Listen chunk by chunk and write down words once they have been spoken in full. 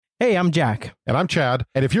Hey, I'm Jack. And I'm Chad.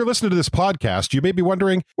 And if you're listening to this podcast, you may be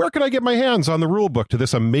wondering, where can I get my hands on the rulebook to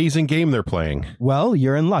this amazing game they're playing? Well,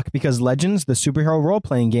 you're in luck because Legends, the superhero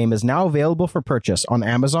role-playing game, is now available for purchase on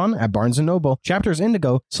Amazon, at Barnes & Noble, Chapters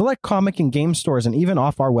Indigo, select comic and game stores, and even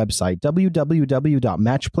off our website,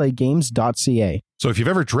 www.matchplaygames.ca. So if you've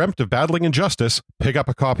ever dreamt of battling injustice, pick up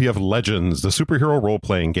a copy of Legends, the superhero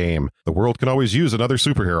role-playing game. The world can always use another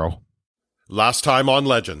superhero. Last time on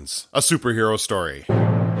Legends, a superhero story.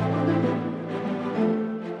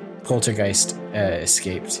 Poltergeist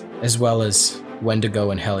escaped, as well as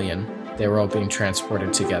Wendigo and Hellion. They were all being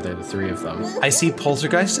transported together, the three of them. I see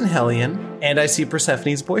Poltergeist and Hellion, and I see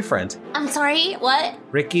Persephone's boyfriend. I'm sorry, what?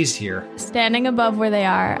 Ricky's here. Standing above where they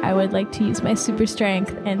are, I would like to use my super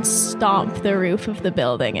strength and stomp the roof of the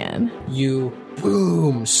building in. You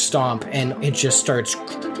boom, stomp, and it just starts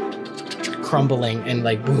crumbling and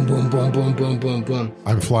like boom, boom, boom, boom, boom, boom, boom.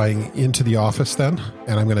 I'm flying into the office then,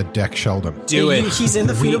 and I'm going to deck Sheldon. Do it. He's in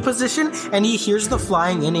the fetal position, and he hears the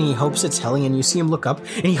flying in, and he hopes it's Hellion, and you see him look up,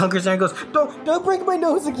 and he hunkers down and goes, don't break my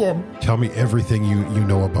nose again. Tell me everything you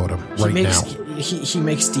know about him now. He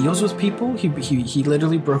makes deals with people. He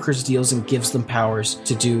literally brokers deals and gives them powers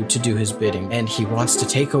to do his bidding. And he wants to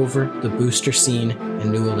take over the booster scene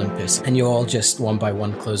in New Olympus. And you all just one by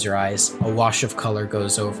one close your eyes. A wash of color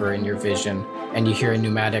goes over in your vision, and you hear a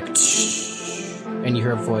pneumatic and you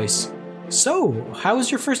hear a voice. So, how was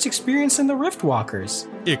your first experience in the Riftwalkers?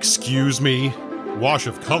 Excuse me? Wash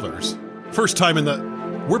of colors? First time in the...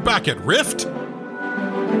 We're back at Rift?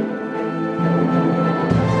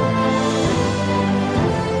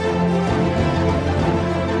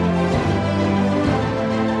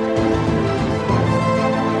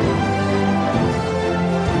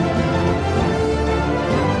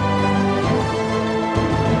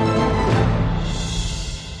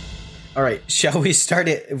 All right, shall we start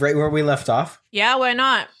it right where we left off? Yeah, why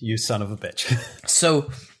not? You son of a bitch.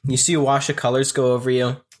 So, you see a wash of colors go over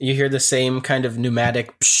you. You hear the same kind of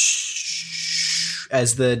pneumatic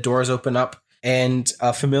as the doors open up, and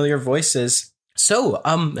a familiar voice says, so,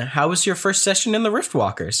 how was your first session in the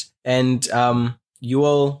Riftwalkers? And you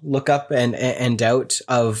all look up and out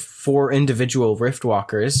of 4 individual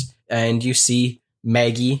Riftwalkers, and you see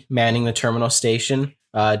Maggie manning the terminal station,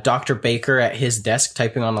 Dr. Baker at his desk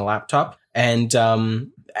typing on a laptop, and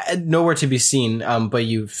nowhere to be seen, but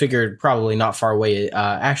you figured probably not far away,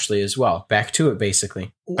 Ashley as well. Back to it,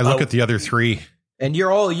 basically. I look at the other 3. And you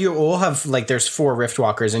all have, like, there's 4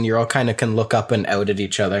 Riftwalkers, and you all kind of can look up and out at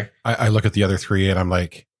each other. I look at the other 3 and I'm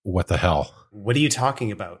like, what the hell? What are you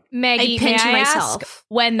talking about? Maggie, I pinch may I myself. ask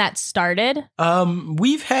when that started?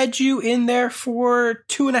 We've had you in there for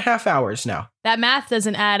 2.5 hours now. That math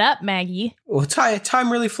doesn't add up, Maggie. Well,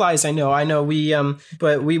 time really flies. I know. We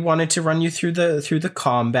but we wanted to run you through the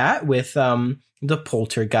combat with the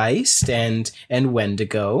Poltergeist and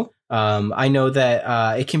Wendigo. I know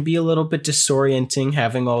that it can be a little bit disorienting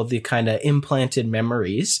having all the kind of implanted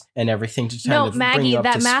memories and everything to kind of Maggie, bring you up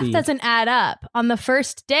that to math speed. doesn't add up. On the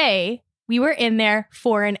first day, we were in there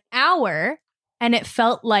for an hour, and it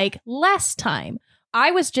felt like less time.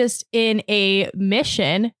 I was just in a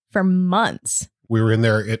mission for months. We were in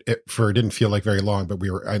there. It didn't feel like very long, but we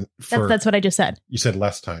were. That's what I just said. You said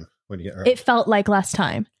less time. When you get, It felt like less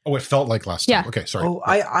time. Oh, it felt like last time. Yeah. Okay, sorry. Oh,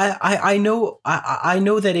 I know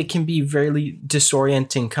that it can be very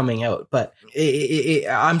disorienting coming out, but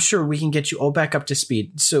I'm sure we can get you all back up to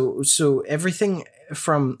speed. So everything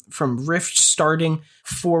from Rift starting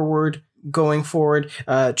forward, going forward,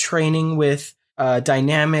 training with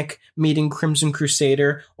Dynamic, meeting Crimson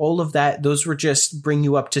Crusader, all of that, those were just bring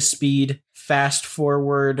you up to speed, fast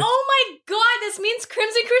forward. Oh my god, this means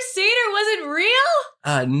Crimson Crusader wasn't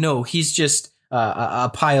real? No, he's just a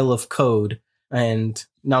pile of code and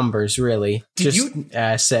numbers, really.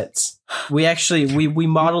 Assets. We actually we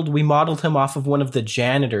modeled him off of one of the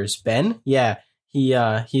janitors, Ben. Yeah.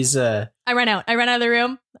 He's I ran out of the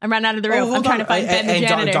room. I'm trying to find Ben the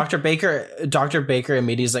janitor. Dr. Baker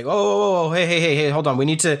immediately is like, hey, hold on. We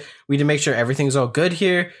need to make sure everything's all good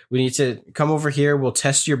here. We need to come over here. We'll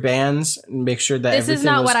test your bands and make sure that This is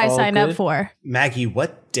not what I signed up for. Maggie,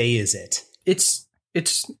 what day is it? It's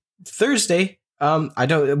Thursday.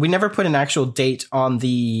 We never put an actual date on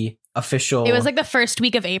the official. It was like the first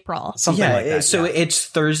week of April. Something like that. So it's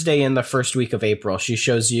Thursday in the first week of April. She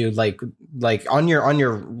shows you like on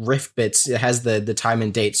your Rift bits, it has the time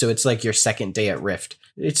and date. So it's like your second day at Rift.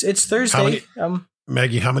 It's Thursday.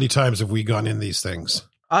 Maggie, how many times have we gone in these things?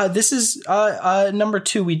 This is number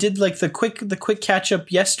 2. We did like the quick catch up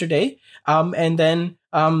yesterday. And then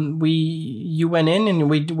you went in and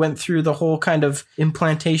we went through the whole kind of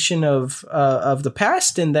implantation of the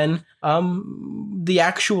past, and then the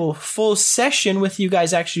actual full session with you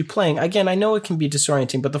guys actually playing. Again, I know it can be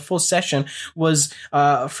disorienting, but the full session was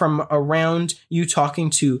from around you talking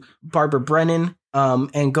to Barbara Brennan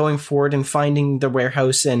and going forward and finding the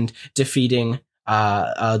warehouse and defeating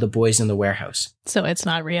the boys in the warehouse. So it's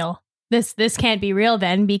not real. This can't be real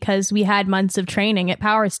then, because we had months of training at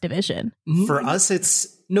Powers Division. For us,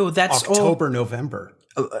 it's that's October, November.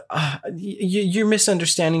 You're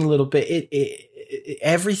misunderstanding a little bit.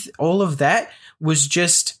 All of that was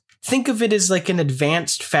just, think of it as like an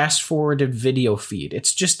advanced fast forwarded video feed.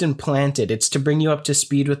 It's just implanted. It's to bring you up to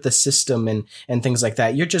speed with the system and things like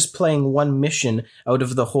that. You're just playing one mission out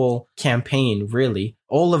of the whole campaign, really.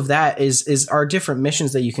 All of that are different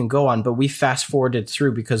missions that you can go on, but we fast forwarded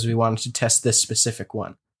through because we wanted to test this specific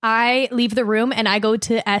one. I leave the room and I go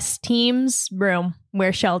to S Team's room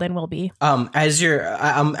where Sheldon will be. As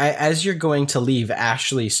you're going to leave,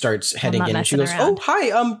 Ashley starts heading in and she goes, around. "Oh,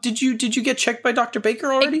 hi. Did you get checked by Dr.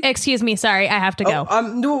 Baker already?" Excuse me, sorry, I have to go.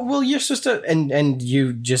 No, well, you're supposed to, and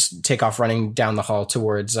you just take off running down the hall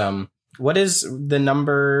towards what is the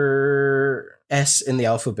number S in the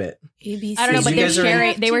alphabet? ABC. I don't know,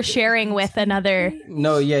 but they were sharing with another.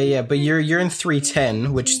 No, yeah, but you're in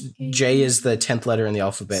 310, which J is the 10th letter in the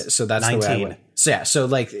alphabet, so that's 19. The way I went. So yeah, so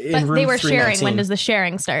like in room they were sharing. 319, when does the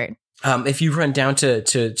sharing start? If you run down to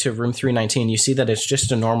room 319, you see that it's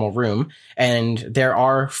just a normal room, and there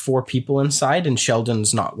are 4 people inside, and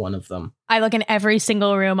Sheldon's not one of them. I look in every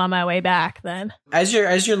single room on my way back then. As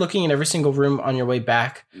you're looking in every single room on your way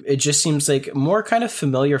back, it just seems like more kind of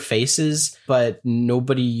familiar faces, but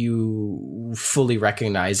nobody you fully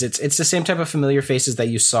recognize. It's the same type of familiar faces that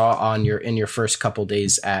you saw in your first couple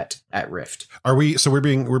days at Rift.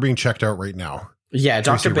 We're being checked out right now? Yeah,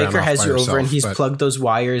 Dr. Baker has you over and he's plugged those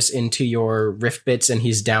wires into your Rift bits and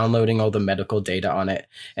he's downloading all the medical data on it.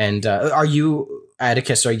 And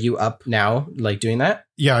Atticus, are you up now, like doing that?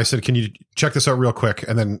 Yeah, I said, can you check this out real quick?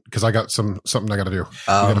 And then, because I got something I got to do.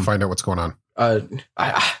 I got to find out what's going on.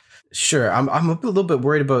 Sure. I'm a little bit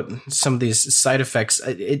worried about some of these side effects.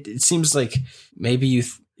 It seems like maybe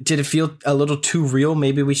did it feel a little too real?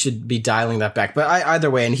 Maybe we should be dialing that back. But either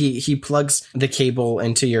way, and he plugs the cable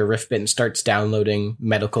into your Rift bit and starts downloading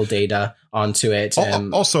medical data onto it.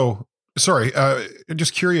 Also, sorry,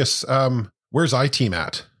 just curious, where's iTeam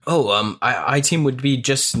at? Oh, iTeam would be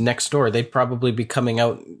just next door. They'd probably be coming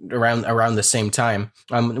out around the same time.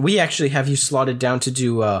 We actually have you slotted down to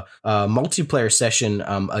do a multiplayer session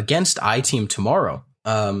against iTeam tomorrow.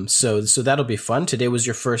 So that'll be fun. Today was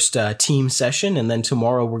your first team session, and then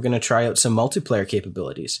tomorrow we're going to try out some multiplayer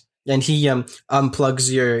capabilities. And he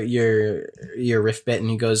unplugs your Rift bit and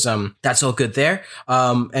he goes, "That's all good there."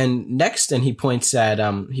 And next, and he points at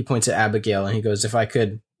Abigail and he goes, "If I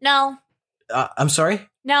could." No. I'm sorry.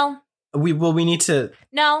 No. We need to.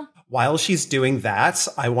 No. While she's doing that,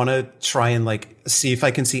 I want to try and see if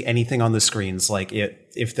I can see anything on the screens,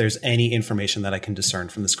 if there's any information that I can discern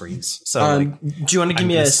from the screens. So, do you want to give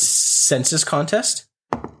me a census contest?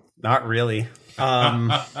 Not really.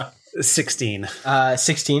 16.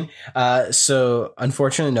 16. So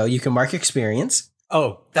unfortunately, no. You can mark experience.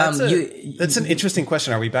 Oh, that's an interesting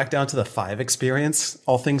question. Are we back down to the 5 experience,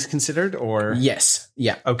 all things considered, or? Yes.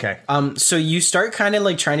 Yeah. Okay. So you start kind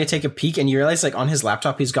of trying to take a peek and you realize on his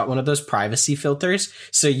laptop, he's got one of those privacy filters.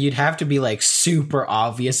 So you'd have to be super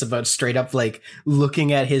obvious about straight up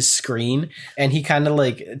looking at his screen. And he kind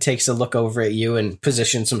of takes a look over at you and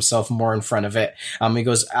positions himself more in front of it. He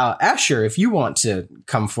goes, "Asher, if you want to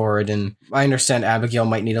come forward," and I understand Abigail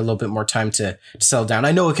might need a little bit more time to settle down.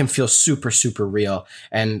 I know it can feel super, super real.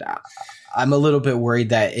 And I'm a little bit worried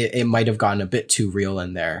that it might have gotten a bit too real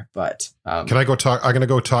in there, but can I go talk? I'm going to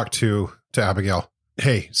go talk to Abigail.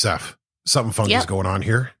 Hey, Zeph, something funny is going on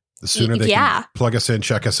here. The sooner they can plug us in,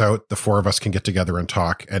 check us out, the 4 of us can get together and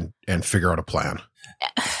talk and figure out a plan.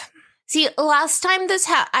 See, last time this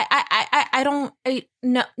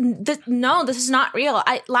this is not real.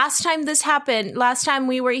 Last time this happened, last time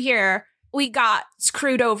we were here, we got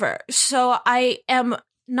screwed over. So I am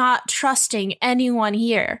not trusting anyone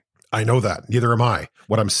here. I know that. Neither am I.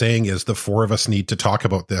 What I'm saying is the 4 of us need to talk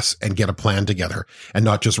about this and get a plan together and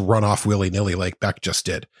not just run off willy-nilly like Beck just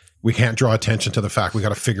did. We can't draw attention to the fact we got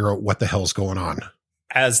to figure out what the hell's going on.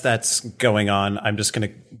 As that's going on, I'm just going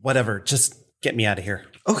to, just get me out of here.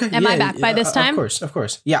 Okay. Am I back by this time? Of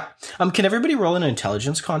course. Yeah. Can everybody roll an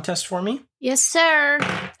intelligence contest for me? Yes, sir.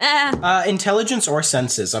 Intelligence or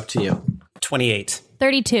senses, up to you. 28.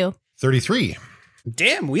 32. 33.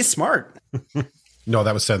 Damn, we smart. No,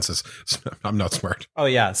 that was census. I'm not smart. Oh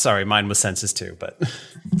yeah, sorry, mine was census too, but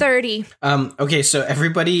 30. Okay, so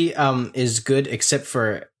everybody is good except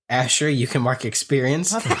for Asher. You can mark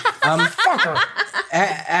experience.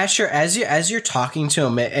 Asher, as you're talking to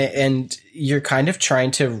him and you're kind of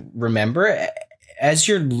trying to remember, as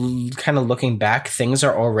you're kind of looking back, things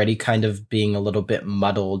are already kind of being a little bit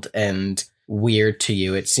muddled and weird to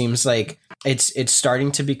you. It seems like it's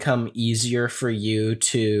starting to become easier for you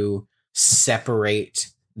to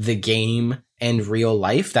separate the game and real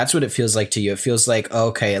life. That's what it feels like to you. It feels like,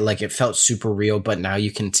 okay, like it felt super real, but now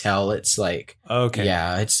you can tell it's like, okay,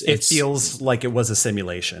 yeah, it feels like it was a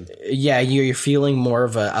simulation. Yeah, you're feeling more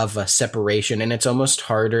of a separation, and it's almost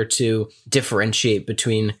harder to differentiate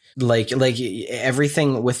between like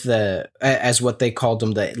everything with the, as what they called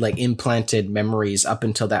them, the like implanted memories up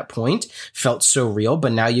until that point felt so real,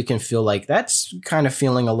 but now you can feel like that's kind of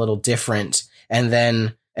feeling a little different, and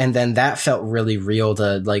then that felt really real,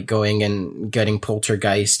 the like going and getting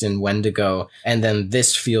Poltergeist and Wendigo. And then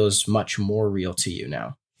this feels much more real to you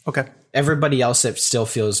now. Okay. Everybody else, it still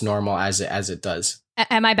feels normal as it does.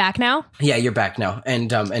 Am I back now? Yeah, you're back now. And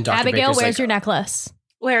Dr. Abigail, Baker's where's like, your necklace?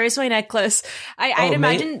 Where is my necklace? I'd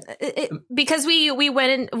imagine because we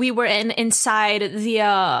were inside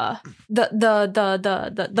the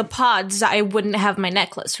pods. I wouldn't have my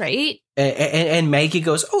necklace, right? And Maggie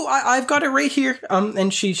goes, "Oh, I've got it right here."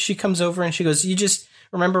 And she comes over and she goes, "You just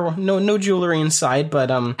remember, no jewelry inside,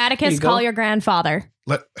 but Atticus, call your grandfather."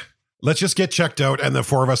 Let's just get checked out, and the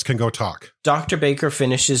four of us can go talk. Dr. Baker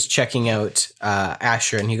finishes checking out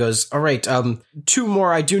Asher, and he goes, "All right, 2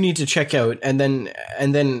 more I do need to check out, and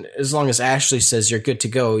then as long as Ashley says you're good to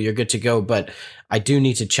go, you're good to go. But I do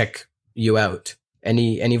need to check you out.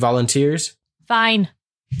 Any volunteers?" Fine.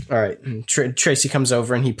 All right. Tracy comes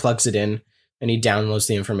over and he plugs it in, and he downloads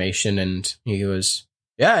the information, and he goes,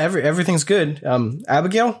 "Yeah, everything's good.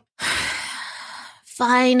 Abigail?"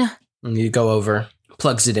 Fine. And you go over,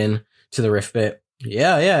 plugs it in to the Rift bit.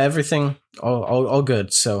 Yeah, everything all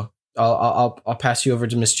good. So I'll pass you over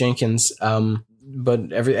to Miss Jenkins.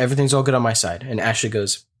 But everything's all good on my side. And Ashley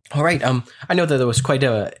goes, "All right. I know that there was quite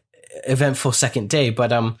a eventful second day, but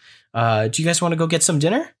do you guys want to go get some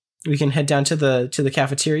dinner? We can head down to the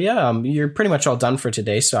cafeteria. You're pretty much all done for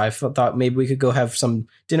today, so I thought maybe we could go have some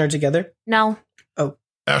dinner together." No. Oh,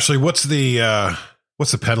 Ashley, what's the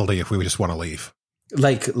penalty if we just want to leave?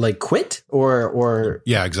 Like quit or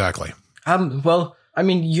Yeah, exactly. Well, I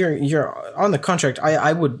mean, you're on the contract.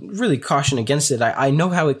 I would really caution against it. I know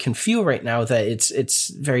how it can feel right now, that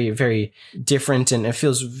it's very, very different and it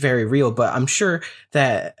feels very real, but I'm sure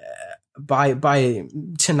that by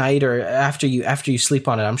tonight or after you sleep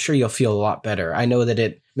on it, I'm sure you'll feel a lot better. I know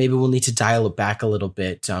that maybe we'll need to dial it back a little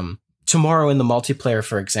bit. Tomorrow in the multiplayer,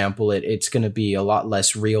 for example, it's going to be a lot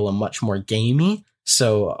less real and much more gamey.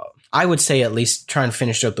 So I would say at least try and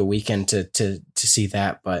finish out the weekend to see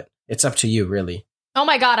that, but it's up to you, really. Oh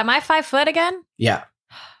my God, am I 5 foot again? Yeah.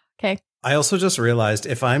 Okay. I also just realized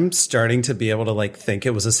if I'm starting to be able to like think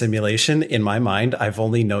it was a simulation in my mind, I've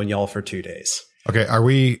only known y'all for 2 days. Okay, are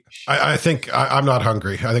we? I think I'm not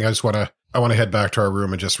hungry. I think I want to head back to our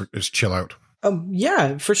room and just chill out.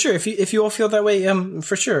 Yeah, for sure. If you all feel that way,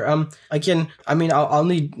 for sure. Again, I mean, I'll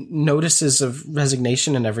need notices of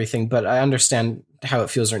resignation and everything, but I understand how it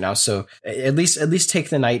feels right now. So at least take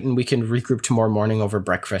the night, and we can regroup tomorrow morning over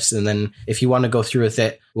breakfast. And then if you want to go through with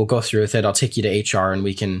it, we'll go through with it. I'll take you to HR, and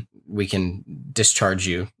we can discharge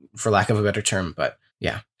you, for lack of a better term. But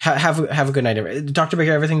yeah, have a good night. Dr.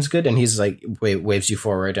 Baker, everything's good. And he's like, waves you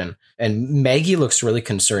forward. And Maggie looks really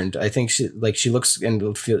concerned. I think she looks and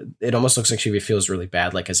it almost looks like she feels really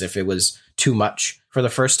bad, like as if it was too much for the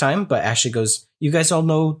first time. But Ashley goes, "You guys all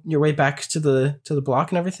know your way back to the block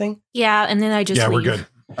and everything?" Yeah. And then I just leave. We're good.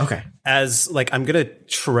 Okay. As like, I'm going to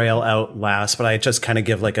trail out last, but I just kind of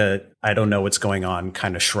give like I don't know what's going on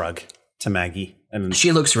kind of shrug to Maggie. And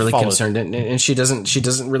she looks really follows. concerned, and she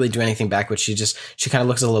doesn't really do anything back, but she kind of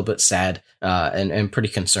looks a little bit sad and pretty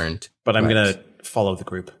concerned. But I'm going to follow the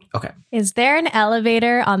group. Okay. Is there an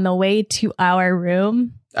elevator on the way to our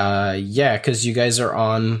room? Yeah, because you guys are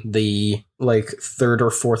on the like 3rd or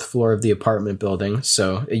 4th floor of the apartment building,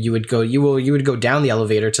 so you would go down the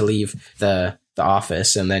elevator to leave the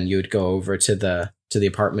office, and then you would go over to the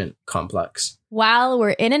apartment complex. While we're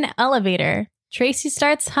in an elevator, Tracy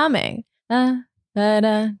starts humming. To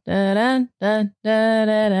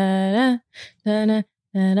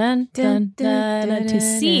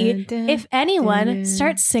see if anyone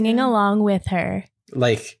starts singing along with her.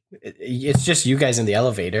 Like, it's just you guys in the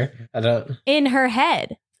elevator. I don't. In her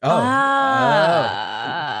head.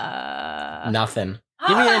 Nothing.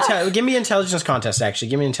 Give me an intelligence contest. Actually,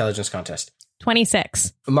 give me an intelligence contest.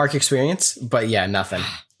 26. Mark experience, but yeah, nothing.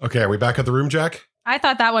 Okay, are we back at the room, Jack? I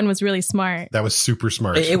thought that one was really smart. That was super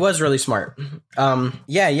smart. It was really smart.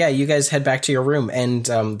 Yeah, you guys head back to your room, and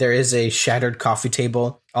there is a shattered coffee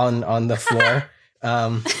table on the floor.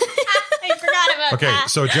 I forgot about Okay, that.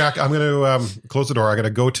 so Jack, I'm going to close the door. I'm going to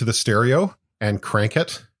go to the stereo and crank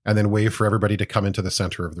it and then wave for everybody to come into the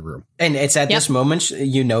center of the room. And it's at this moment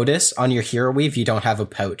you notice on your hero weave you don't have a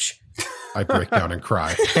pouch. I break down and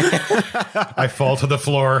cry. I fall to the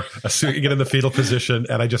floor, get in the fetal position,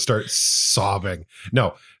 and I just start sobbing.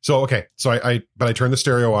 No. So, okay. So I turn the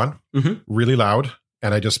stereo on really loud,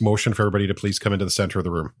 and I just motion for everybody to please come into the center of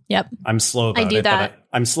the room. Yep. I'm slow about I do it. that.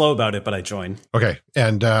 I'm slow about it, but I join. Okay.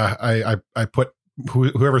 And I put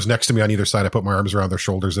whoever's next to me on either side, I put my arms around their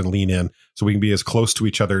shoulders and lean in so we can be as close to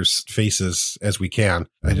each other's faces as we can.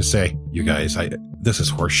 I just say, you guys, this is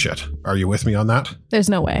horse shit. Are you with me on that? There's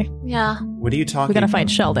no way. Yeah. What are you talking We gotta about?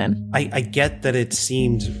 find Sheldon. I get that it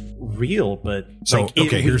seemed real, but So,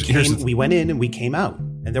 okay, here's we went in and we came out,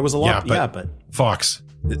 and there was a lot. But Fox,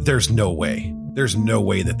 there's no way. There's no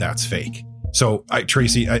way that that's fake. So,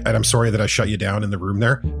 Tracy, I'm sorry that I shut you down in the room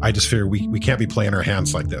there. I just figure we can't be playing our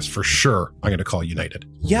hands like this. For sure, I'm going to call United.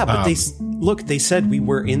 yeah, but they said we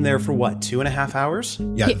were in there for what, 2.5 hours?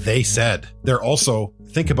 Yeah, they said. They're also,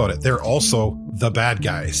 think about it, they're also the bad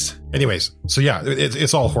guys. Anyways, so yeah,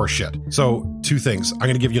 it's all horse shit. So, two things. I'm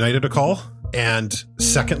going to give United a call. And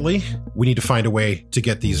secondly, we need to find a way to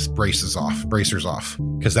get these bracers off,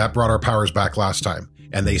 because that brought our powers back last time.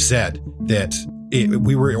 And they said that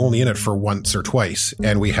we were only in it for once or twice,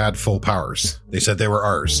 and we had full powers. They said they were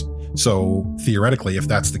ours. So theoretically, if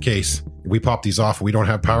that's the case, we pop these off, we don't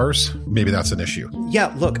have powers, maybe that's an issue.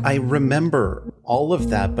 Yeah, look, I remember all of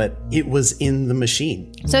that, but it was in the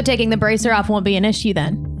machine. So taking the bracer off won't be an issue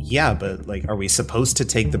then. Yeah, but like, are we supposed to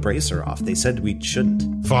take the bracer off? They said we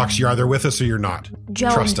shouldn't. Fox, you're either with us or you're not.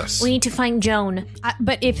 Joan. Trust us. We need to find Joan.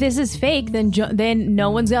 But if this is fake, then then no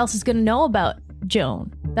one else is going to know about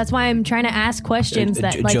Joan. That's why I'm trying to ask questions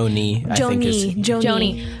that like Joni, I think is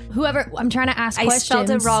Joni, whoever. I'm trying to ask I questions. spelled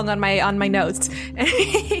it wrong on my notes.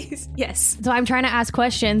 Yes. So I'm trying to ask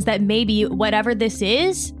questions that maybe whatever this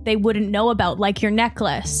is, they wouldn't know about, like your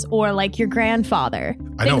necklace or like your grandfather.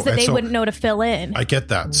 I know, Things that and they so- wouldn't know to fill in. I get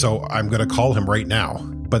that. So I'm going to call him right now.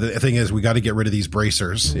 But the thing is, we got to get rid of these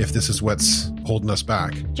bracers if this is what's holding us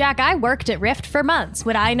back. Jack, I worked at Rift for months.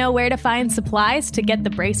 Would I know where to find supplies to get the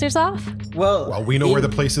bracers off? Well, We know where the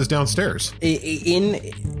place is downstairs.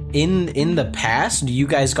 In the past, you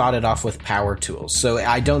guys got it off with power tools, so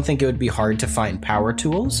I don't think it would be hard to find power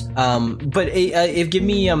tools. But give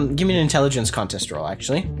me an intelligence contest roll.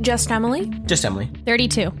 Actually, Just Emily? just Emily.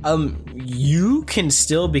 32. You can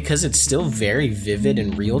still, because it's still very vivid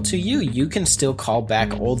and real to you, you can still call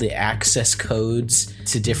back all the access codes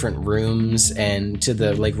to different rooms and to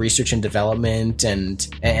the like research and development and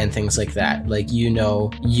things like that. Like,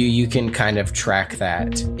 you can kind of track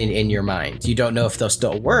that in your mind. You don't know if they'll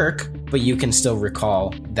still work, but you can still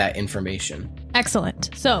recall that information.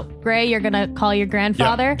 Excellent. So, Gray, you're going to call your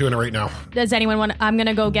grandfather. Yeah, doing it right now. Does anyone want I'm going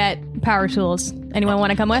to go get power tools. Anyone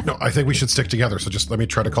want to come with? No, I think we should stick together. So just let me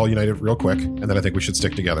try to call United real quick, and then I think we should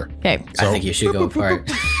stick together. Okay. I think you should go apart.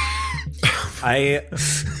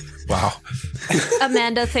 Wow.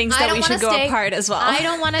 Amanda thinks I that don't we wanna should go stay- apart as well. I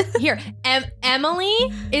don't want to. Here, Emily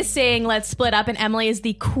is saying let's split up, and Emily is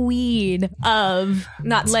the queen of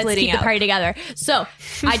Not let's splitting keep the up. party together. So,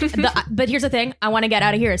 but here's the thing: I want to get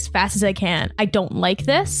out of here as fast as I can. I don't like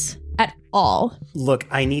this at all. Look,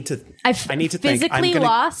 I need to think. Physically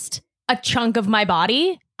lost a chunk of my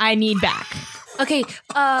body. I need back. Okay,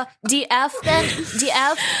 DF then.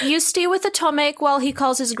 DF, you stay with Atomic while he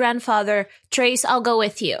calls his grandfather. Trace, I'll go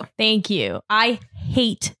with you. Thank you. I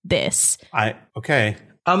hate this. Okay.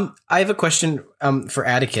 I have a question for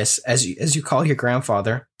Atticus. As you call your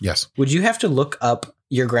grandfather, Yes. would you have to look up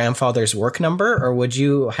your grandfather's work number, or would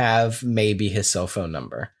you have maybe his cell phone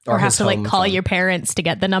number, Or have his to like home call phone? your parents to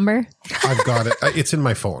get the number. I've got it. It's in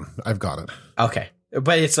my phone. I've got it. Okay.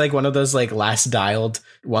 But it's like one of those like last dialed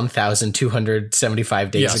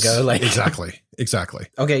 1,275 days Yes, ago. Like exactly.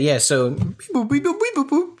 Okay, yeah. So beep, boop, beep, boop, beep, boop,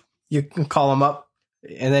 boop. You can call them up,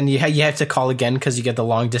 and then you have to call again because you get the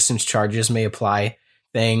long distance charges may apply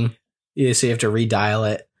thing. Yeah, so you have to redial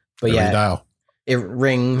it. But yeah, Dial. it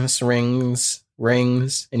rings,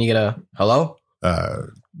 and you get a hello,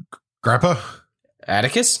 Grandpa?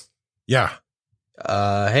 Atticus. Yeah.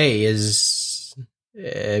 Hey, is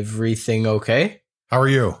everything okay? How are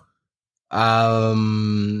you?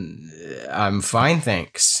 I'm fine,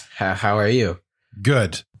 thanks. How are you?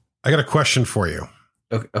 Good. I got a question for you.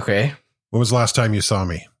 Okay. When was the last time you saw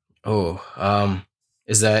me? Oh,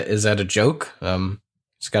 Is that a joke?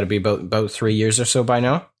 It's got to be about 3 years or so by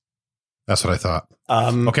now. That's what I thought.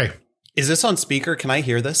 Okay. Is this on speaker? Can I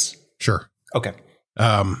hear this? Sure. Okay.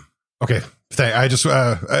 Okay. I just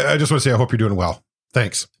want to say I hope you're doing well.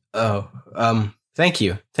 Thanks. Oh, thank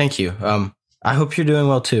you. I hope you're doing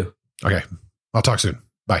well too. Okay. I'll talk soon.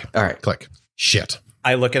 Bye. All right. Click. Shit.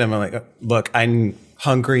 I look at him. I'm like, look, I'm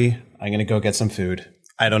hungry. I'm going to go get some food.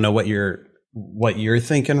 I don't know what you're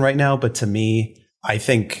thinking right now, but to me, I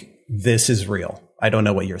think this is real. I don't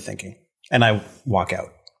know what you're thinking. And I walk out.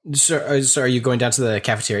 So are you going down to the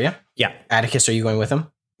cafeteria? Yeah. Atticus, are you going with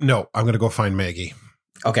him? No, I'm going to go find Maggie.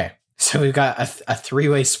 Okay. So we've got a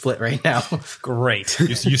three-way split right now. Great.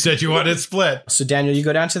 You said you wanted split. So Daniel, you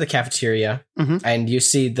go down to the cafeteria and you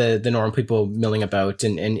see the normal people milling about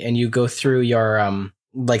and you go through your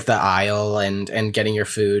like the aisle and getting your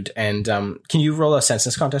food. And can you roll a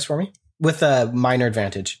senses contest for me? With a minor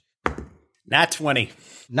advantage. Nat 20.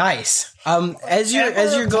 Nice. As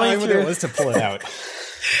you're going through, it was to pull it out.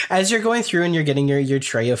 As you're going through and you're getting your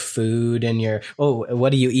tray of food and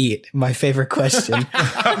what do you eat? My favorite question.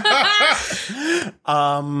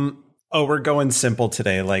 We're going simple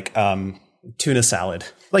today, like tuna salad.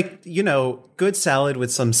 Like, good salad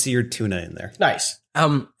with some seared tuna in there. Nice.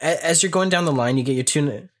 As you're going down the line, you get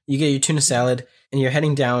your tuna salad and you're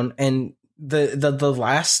heading down, and the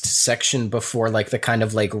last section before like the kind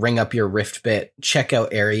of like ring up your rift bit checkout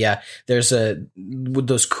area, there's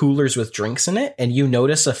those coolers with drinks in it, and you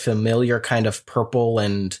notice a familiar kind of purple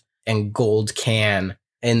and gold can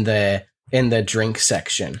in the drink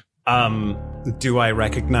section. Do I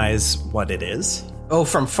recognize what it is? Oh,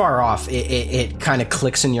 from far off, it kind of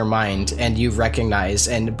clicks in your mind, and you recognize,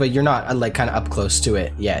 but you're not like kind of up close to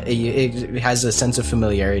it yet. It has a sense of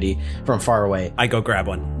familiarity from far away. I go grab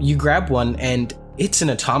one. You grab one, and it's an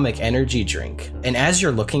atomic energy drink. And as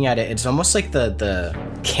you're looking at it, it's almost like the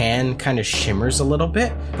can kind of shimmers a little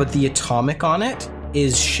bit, but the atomic on it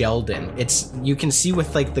is Sheldon. You can see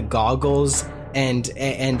with like the goggles and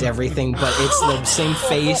everything, but it's the same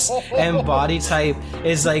face and body type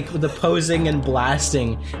is like the posing and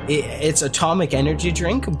blasting. It's atomic energy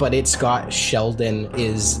drink, but it's got Sheldon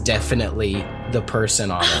is definitely the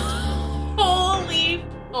person on it. Holy!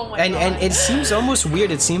 Oh my god! And it seems almost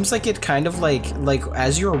weird. It seems like it kind of like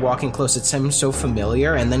as you were walking close, it seemed so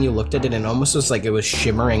familiar, and then you looked at it and almost was like it was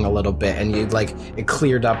shimmering a little bit, and you like it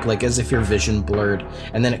cleared up like as if your vision blurred,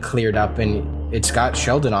 and then it cleared up and it's got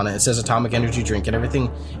Sheldon on it. It says atomic energy drink, and everything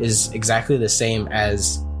is exactly the same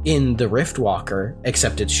as in the Riftwalker,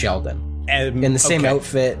 except it's Sheldon in the same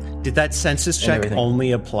outfit. Did that census check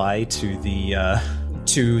only apply to the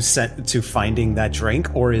to finding that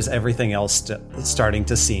drink, or is everything else starting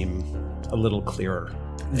to seem a little clearer?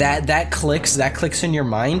 That clicks in your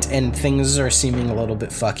mind, and things are seeming a little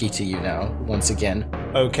bit fucky to you now once again.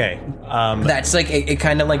 Okay. That's like it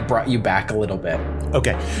kind of like brought you back a little bit.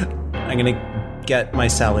 Okay. I'm gonna get my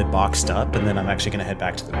salad boxed up, and then I'm actually gonna head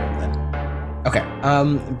back to the room then. Okay.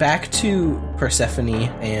 Back to Persephone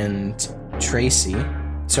and Tracy.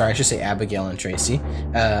 Sorry, I should say Abigail and Tracy.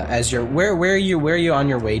 As you're where are you on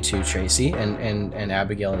your way to, Tracy? And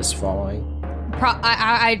Abigail is following.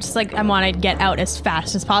 I just I want to get out as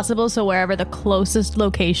fast as possible, so wherever the closest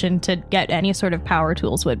location to get any sort of power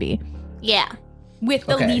tools would be. Yeah. With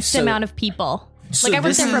the least amount of people. I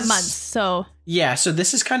worked there for months, so... Yeah, so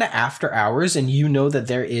this is kind of after hours, and you know that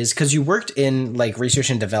there is... Because you worked in, like, research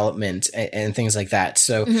and development and things like that,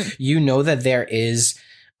 so you know that there is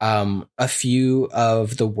a few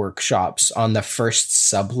of the workshops on the first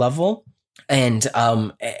sub-level, and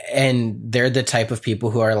they're the type of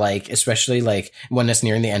people who are, like, especially, like, when it's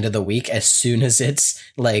nearing the end of the week, as soon as it's,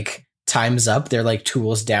 like, time's up, they're, like,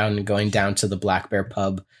 tools down and going down to the Black Bear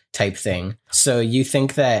pub type thing. So you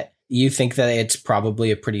think that it's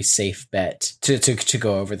probably a pretty safe bet to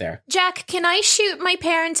go over there. Jack, can I shoot my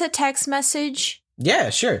parents a text message? Yeah,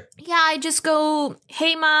 sure. Yeah, I just go,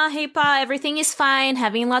 hey ma, hey pa, everything is fine,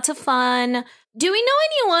 having lots of fun. Do we know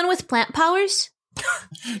anyone with plant powers?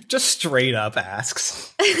 Just straight up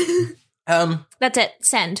asks. That's it.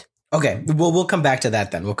 Send. Okay, we'll come back to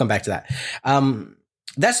that then. We'll come back to that.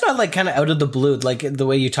 That's not like kind of out of the blue, like the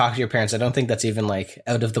way you talk to your parents. I don't think that's even like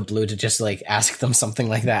out of the blue to just like ask them something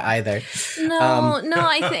like that either. No,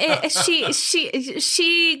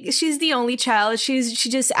 she's the only child. She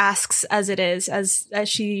just asks as it is, as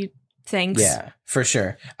she thinks. Yeah, for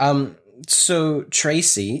sure. So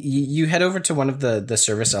Tracy, you head over to one of the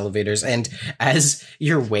service elevators, and as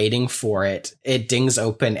you're waiting for it, it dings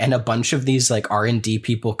open, and a bunch of these like R&D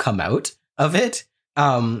people come out of it.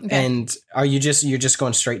 Okay. And you're just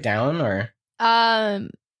going straight down, or?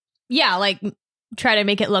 Yeah, like try to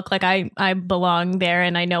make it look like I belong there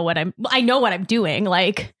and I know what I'm doing.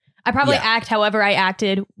 Like I probably act however I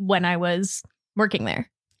acted when I was working there.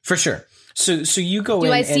 For sure. So you go in.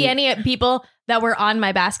 Do I see any people that were on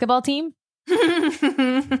my basketball team?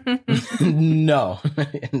 No.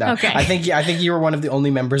 Okay. I think you were one of the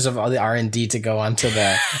only members of all the R&D to go onto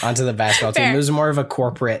the basketball team. Fair. It was more of a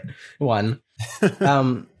corporate one.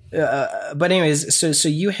 But anyways, so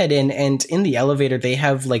you head in, and in the elevator they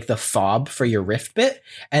have like the fob for your Rift bit,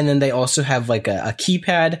 and then they also have like a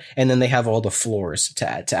keypad, and then they have all the floors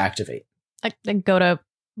to activate. I go to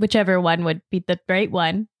whichever one would be the right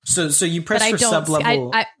one. So you press But I for don't. sub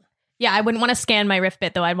level. I wouldn't want to scan my Rift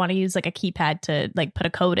bit though. I'd want to use like a keypad to like put a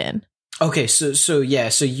code in. Okay, so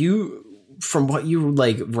you, from what you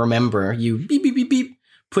like remember, you beep beep beep beep,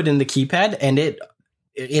 put in the keypad, and it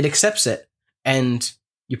accepts it, and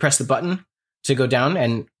you press the button to go down,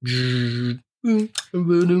 and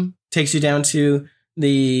takes you down to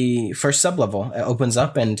the first sub level. It opens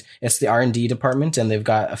up, and it's the R&D department, and they've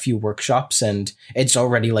got a few workshops, and it's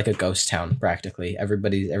already like a ghost town practically.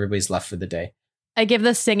 Everybody's left for the day. I give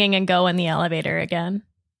the singing and go in the elevator again.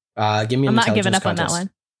 Give me an I'm not giving intelligence up on that contest. one.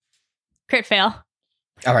 Crit fail.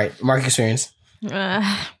 All right, mark experience.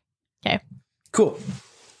 Okay. Cool.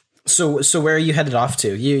 So where are you headed off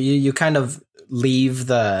to? You kind of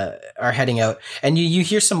are heading out, and you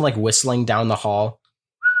hear some like whistling down the hall.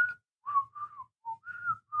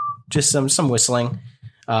 Just some whistling.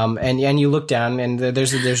 And you look down, and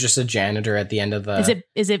there's just a janitor at the end of the.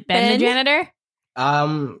 Is it Ben the janitor?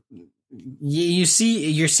 You're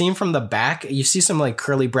seeing from the back. You see some like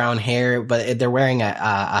curly brown hair, but they're wearing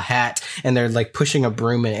a hat, and they're like pushing a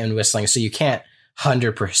broom and whistling, so you can't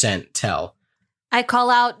 100% tell. I call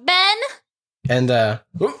out, Ben! And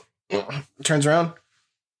turns around.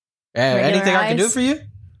 Anything I can do for you?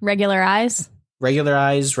 Regular eyes. Regular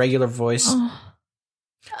eyes, regular voice.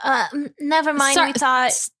 Never mind. Sorry- We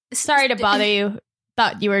thought. Sorry to bother you.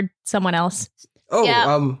 Thought you were someone else. Oh,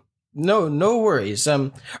 Yeah. no worries.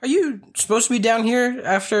 Are you supposed to be down here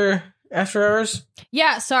after hours?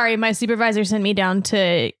 Yeah, sorry. My supervisor sent me down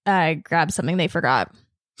to grab something they forgot.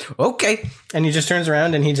 Okay. And he just turns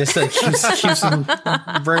around and he just like keeps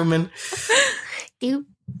brooming. Do,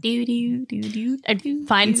 do, do, do, do. I'd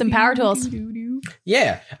find some power tools.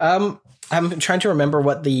 Yeah. I'm trying to remember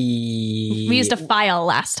what the We used a file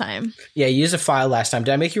last time. Yeah, you used a file last time.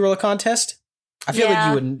 Did I make you roll a contest? I feel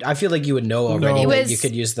like you would know already No. that It was- you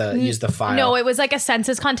could use the file. No, it was like a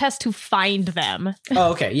census contest to find them.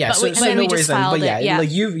 Oh, okay. Yeah. But So we- no and we worries just then. But filed yeah, it, yeah. like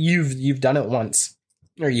you've done it once,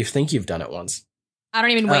 or you think you've done it once. I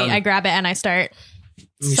don't even wait. I grab it and I start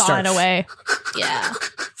You sawing start away. Yeah.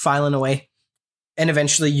 filing away, and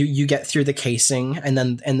eventually you get through the casing, and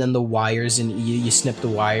then the wires, and you snip the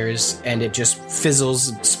wires, and it just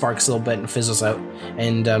fizzles, sparks a little bit, and fizzles out,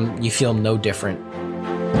 and you feel no different.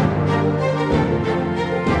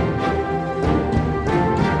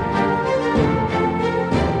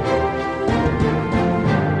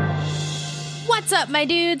 What's up, my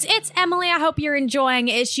dudes? It's Emily. I hope you're enjoying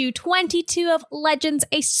issue 22 of Legends,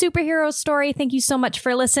 a superhero story. Thank you so much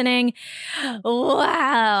for listening.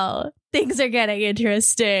 Wow. Things are getting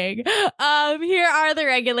interesting. Here are the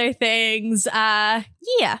regular things. Yeah.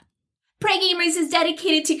 Pregamers is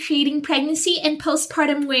dedicated to creating pregnancy and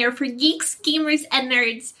postpartum wear for geeks, gamers, and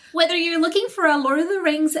nerds. Whether you're looking for a Lord of the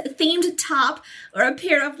Rings themed top or a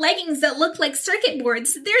pair of leggings that look like circuit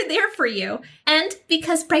boards, they're there for you. And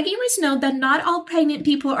because pregamers know that not all pregnant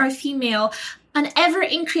people are female, an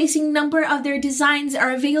ever-increasing number of their designs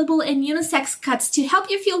are available in unisex cuts to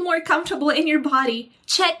help you feel more comfortable in your body.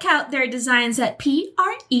 Check out their designs at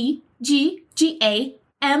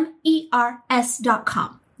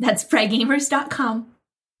PREGGAMERS.com. That's pregamers.com.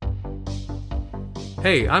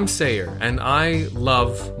 Hey, I'm Sayer, and I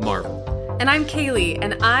love Marvel. And I'm Kaylee,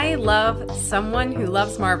 and I love someone who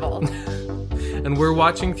loves Marvel. And we're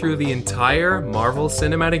watching through the entire Marvel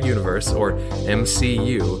Cinematic Universe, or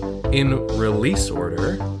MCU, in release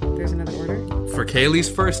order. There's another order. For Kaylee's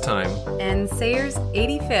first time. And Sayer's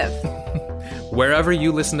 85th. Wherever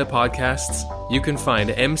you listen to podcasts, you can find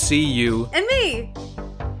MCU. And me!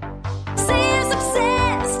 Sayers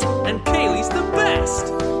obsessed! And Kaylee's the best!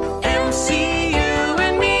 MCU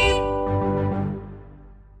and me!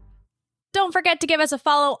 Don't Don't forget to give us a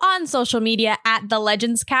follow on social media at The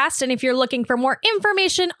Legends Cast. And if you're looking for more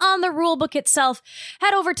information on the rulebook itself,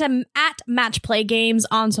 head over to at Match Play Games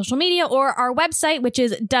on social media or our website, which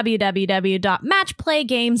is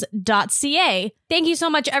www.matchplaygames.ca. Thank you so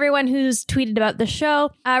much, everyone who's tweeted about the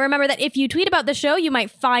show. Remember that if you tweet about the show, you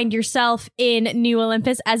might find yourself in New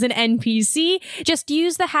Olympus as an NPC. Just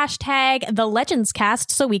use the hashtag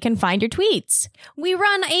TheLegendsCast so we can find your tweets. We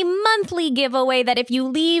run a monthly giveaway that if you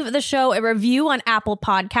leave the show a review on Apple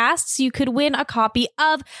Podcasts, you could win a copy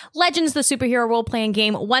of Legends, the superhero role-playing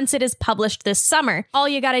game, once it is published this summer. All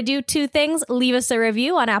you gotta do, 2 things: leave us a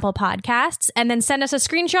review on Apple Podcasts, and then send us a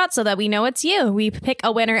screenshot so that we know it's you. We pick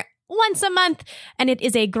a winner once a month, and it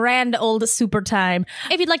is a grand old super time.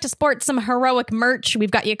 If you'd like to sport some heroic merch, we've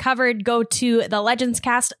got you covered. Go to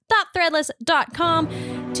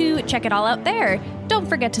thelegendscast.threadless.com to check it all out there. Don't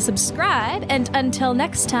forget to subscribe, and until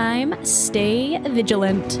next time, stay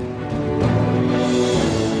vigilant.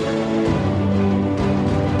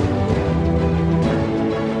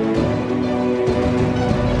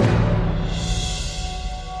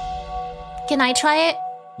 Can I try it?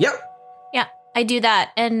 Yep. Yeah, I do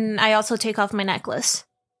that, and I also take off my necklace.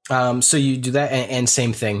 So you do that, and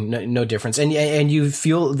same thing, no difference, and you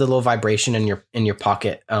feel the little vibration in your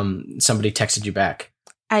pocket. Somebody texted you back.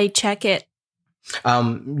 I check it.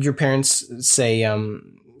 Your parents say, yeah,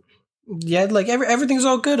 like everything's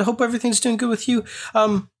all good. I hope everything's doing good with you.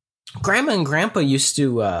 Grandma and Grandpa used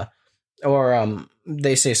to,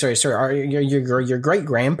 they say, sorry, your great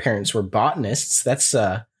grandparents were botanists. That's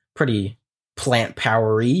pretty plant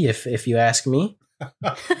powery, if you ask me.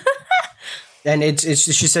 And it's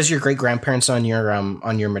she says your great grandparents on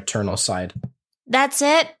your maternal side. That's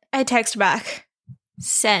it. I text back.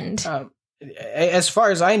 Send. As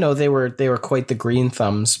far as I know, they were quite the green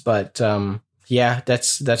thumbs, but yeah,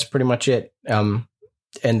 that's pretty much it. And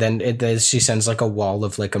then she sends like a wall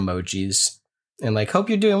of like emojis and like hope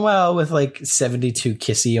you're doing well with like 72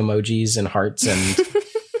 kissy emojis and hearts and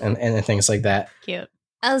and things like that. Cute.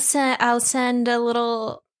 I'll send a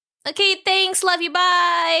little. Okay, thanks, love you,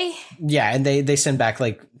 bye. Yeah, and they send back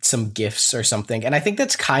like some gifts or something. And I think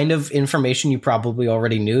that's kind of information you probably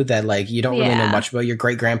already knew, that like you don't really know much about your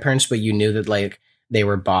great grandparents, but you knew that like they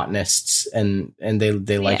were botanists and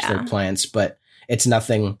they liked their plants, but it's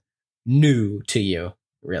nothing new to you,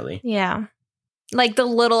 really. Yeah. Like the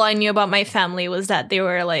little I knew about my family was that they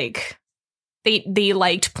were like they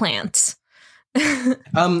liked plants.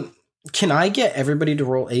 Can I get everybody to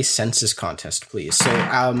roll a census contest, please? So,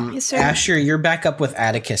 yes, sir. Asher, you're back up with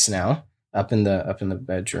Atticus now, up in the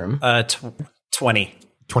bedroom. 20.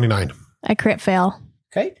 29. I crit fail.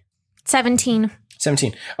 Okay. 17.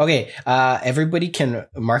 Okay. Everybody can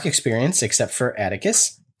mark experience except for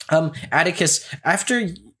Atticus. Atticus, after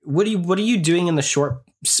what are you doing in the short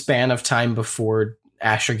span of time before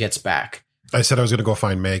Asher gets back? I said I was going to go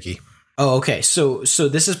find Maggie. Oh, okay. So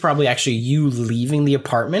this is probably actually you leaving the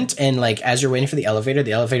apartment, and like as you're waiting for the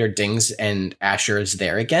elevator dings and Asher is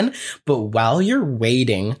there again. But while you're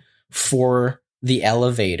waiting for the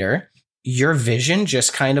elevator, your vision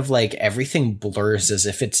just kind of like everything blurs as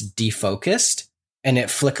if it's defocused, and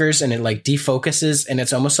it flickers and it like defocuses, and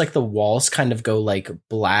it's almost like the walls kind of go like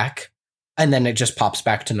black, and then it just pops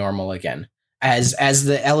back to normal again. As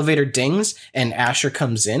the elevator dings and Asher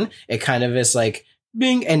comes in, it kind of is like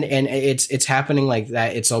bing, and it's happening like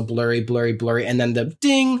that. It's all blurry, and then the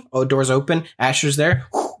ding, doors open, Asher's there,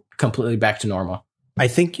 completely back to normal. I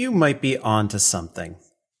think you might be onto something.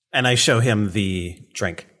 And I show him the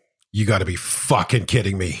drink. You got to be fucking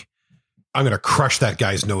kidding me. I'm going to crush that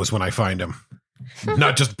guy's nose when I find him.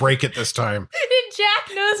 Not just break it this time. Jack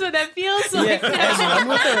knows what that feels like.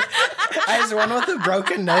 As one with a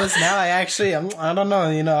broken nose now, I don't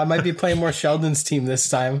know, I might be playing more Sheldon's team this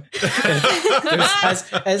time. There's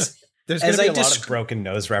going to be a lot of broken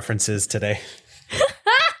nose references today.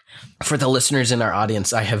 For the listeners in our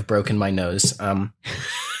audience, I have broken my nose.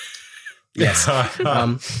 Yes.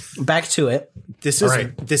 Back to it.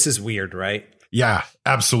 This is weird, right? Yeah,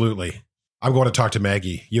 absolutely. I'm going to talk to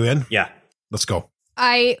Maggie. You in? Yeah. Let's go.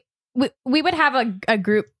 We would have a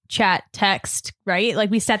group chat text, right?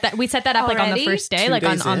 Like we set that up like on the first day, like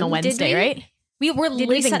on the Wednesday, right? We were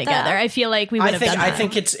living together. I feel like we would have done that. I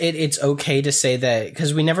think it's okay to say that,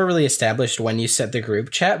 because we never really established when you set the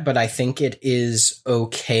group chat, but I think it is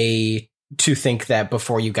okay to think that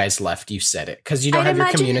before you guys left, you said it, because you don't have your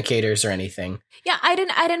communicators or anything. Yeah,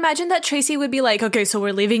 I'd imagine that Tracy would be like, okay, so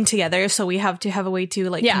we're living together, so we have to have a way to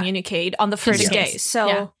like communicate on the first day.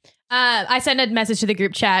 So I sent a message to the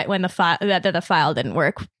group chat when the file didn't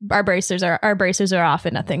work. Our bracers are off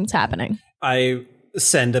and nothing's happening. I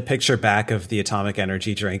send a picture back of the atomic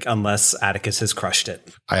energy drink unless Atticus has crushed it.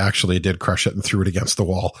 I actually did crush it and threw it against the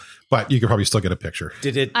wall, but you could probably still get a picture.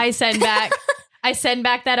 Did it? I send back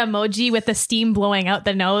that emoji with the steam blowing out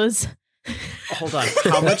the nose. Hold on.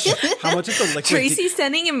 How much of the liquid? Tracy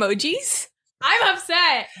sending emojis? I'm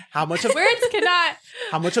upset. How much of Words cannot.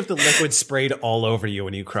 How much of the liquid sprayed all over you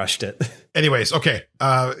when you crushed it? Anyways, okay.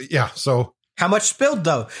 Yeah, so How much spilled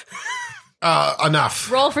though?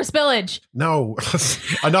 enough. Roll for spillage. No,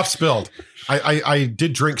 enough spilled. I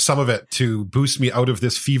did drink some of it to boost me out of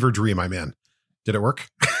this fever dream I'm in. Did it work?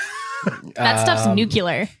 That stuff's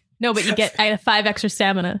nuclear. No, but I had 5 extra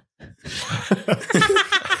stamina.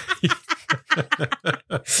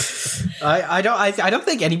 I don't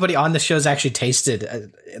think anybody on the show's actually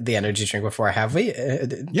tasted the energy drink before, have we?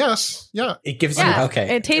 Yes. Yeah. It gives Yeah. you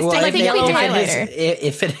Okay. It tasted like a yellow highlighter.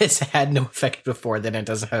 If it has had no effect before, then it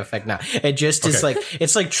doesn't have effect now. It just is like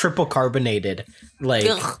it's like triple carbonated. Like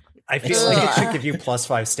I feel like it should give you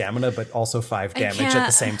 +5 stamina, but also 5 damage at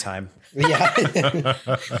the same time. yeah,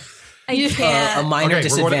 I can't. a minor Okay,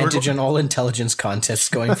 disadvantage on all intelligence contests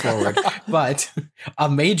going forward, but a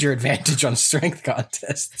major advantage on strength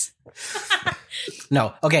contests.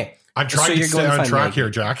 No, okay. I'm trying to stay on track here,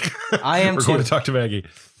 Jack. I am We're too. going to talk to Maggie.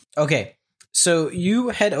 Okay, so you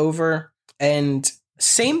head over and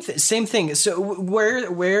same thing. So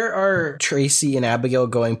where are Tracy and Abigail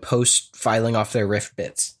going post filing off their rift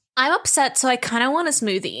bits? I'm upset, so I kind of want a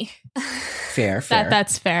smoothie. Fair.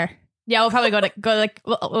 That's fair. Yeah, we'll probably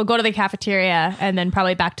we'll go to the cafeteria and then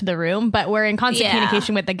probably back to the room. But we're in constant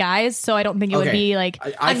communication with the guys, so I don't think it would be like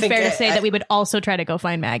I think unfair to say that we would also try to go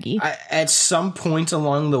find Maggie. At some point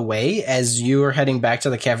along the way, as you are heading back to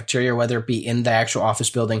the cafeteria, whether it be in the actual office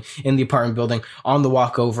building, in the apartment building, on the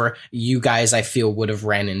walk over, you guys, I feel, would have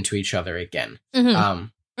ran into each other again.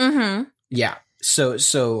 Yeah.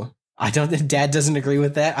 So I don't think Dad doesn't agree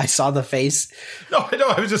with that. I saw the face. No, I know.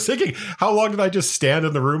 I was just thinking, how long did I just stand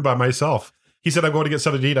in the room by myself? He said, I'm going to get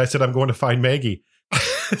something to eat. I said, I'm going to find Maggie.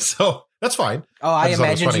 So that's fine. Oh, I just thought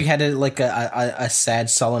it was imagined funny. you had a sad,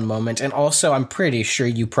 sullen moment. And also, I'm pretty sure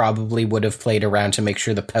you probably would have played around to make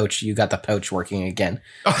sure you got the pouch working again.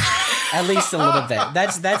 At least a little bit.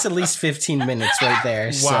 That's at least 15 minutes right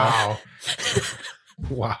there. So. Wow.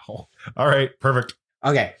 Wow. All right. Perfect.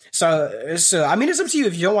 Okay, so I mean, it's up to you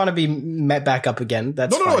if you don't want to be met back up again.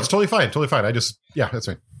 That's No, fine. it's totally fine. Totally fine. That's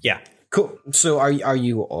fine. Yeah. Cool. So are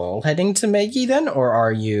you all heading to Maggie then, or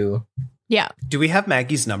are you? Yeah. Do we have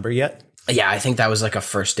Maggie's number yet? Yeah, I think that was like a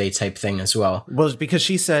first date type thing as well. Well, because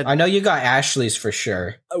she said I know you got Ashley's for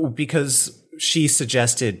sure. because she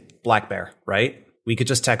suggested Black Bear, right? We could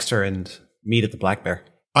just text her and meet at the Black Bear.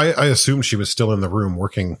 I assumed she was still in the room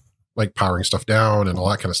working, like powering stuff down and all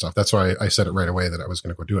that kind of stuff. That's why I said it right away that I was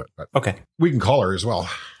going to go do it. But Okay. we can call her as well.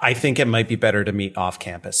 I think it might be better to meet off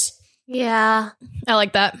campus. Yeah. I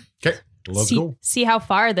like that. Okay. Let's go. See how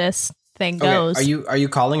far this thing Okay, goes. are you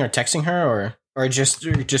calling or texting her, or just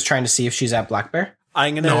trying to see if she's at Black Bear?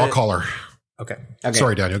 No, I'll call her. Okay.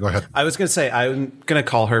 Sorry, Daniel. Go ahead. I was going to say, I'm going to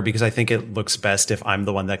call her because I think it looks best if I'm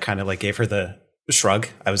the one that kind of like gave her the shrug.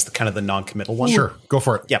 I was kind of the non-committal one. Sure. Go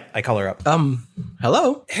for it. Yep. I call her up.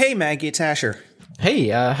 Hello. Hey, Maggie, it's Asher. Hey,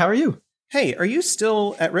 how are you? Hey, are you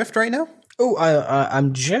still at Rift right now? Oh,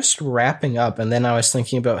 I'm just wrapping up, and then I was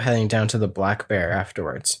thinking about heading down to the Black Bear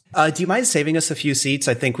afterwards. Do you mind saving us a few seats?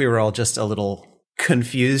 I think we were all just a little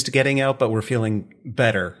confused getting out, but we're feeling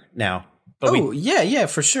better now. But yeah,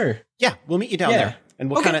 for sure. Yeah, we'll meet you down there. And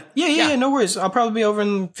we'll Okay. kind of... Yeah, no worries. I'll probably be over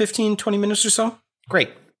in 15, 20 minutes or so. Great.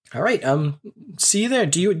 All right. See you there.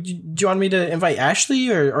 Do you want me to invite Ashley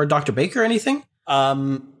or Dr. Baker or anything?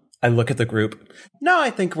 I look at the group. No, I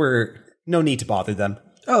think no need to bother them.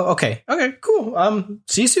 Oh, okay. Okay, cool.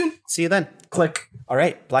 See you soon. See you then. Click. All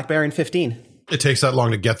right, Black Bear in 15. It takes that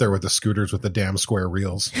long to get there with the scooters with the damn square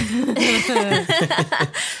wheels. Super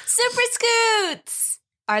Scoots!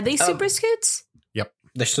 Are they Super Scoots? Yep.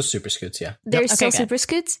 They're still Super Scoots, yeah. They're Okay, still good. Super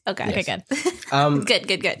Scoots? Okay. good.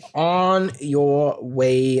 Good. On your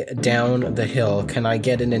way down the hill, can I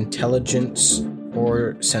get an intelligence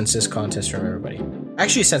or census contest from everybody?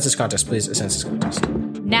 Actually, census contest, please. A census contest.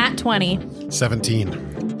 Nat 20.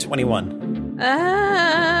 17. 21.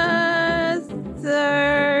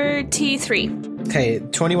 33. Okay,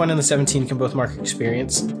 21 and the 17 can both mark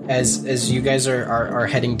experience. As you guys are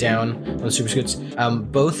heading down on the Super Scoots,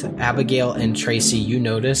 both Abigail and Tracy, you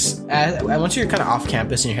notice, once you're kind of off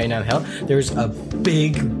campus and you're heading down the hill, there's a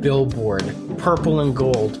big billboard, purple and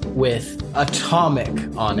gold, with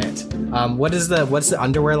Atomic on it. What's the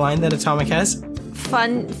underwear line that Atomic has?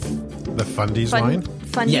 Fun. The Fundies line?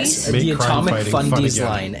 Fundies? Yes, Make the crime Atomic fighting fun Fundies again.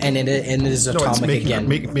 line, and it is No, it's Atomic making,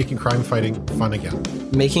 again. making crime fighting fun again.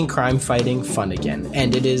 Making crime fighting fun again,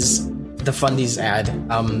 and it is the Fundies ad,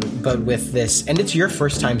 but with this, and it's your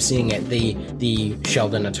first time seeing it. The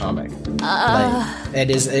Sheldon Atomic. Like,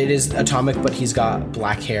 it is Atomic, but he's got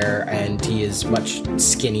black hair and he is much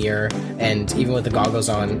skinnier, and even with the goggles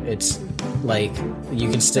on, it's like you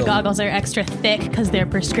can still. The goggles are extra thick because they're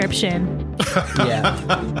prescription. Yeah.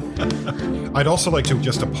 I'd also like to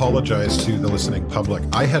just apologize to the listening public.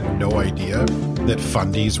 I had no idea that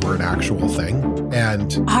fundies were an actual thing.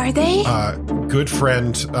 And Are they? good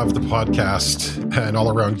friend of the podcast and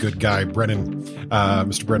all-around good guy, Brennan,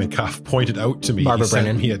 Mr. Brennan Cuff, pointed out to me. Barbara he sent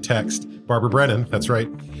Brennan. me a text. Barbara Brennan, that's right.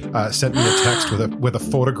 Sent me a text with a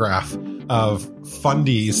photograph of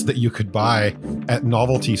fundies that you could buy at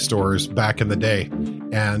novelty stores back in the day.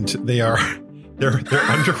 And they're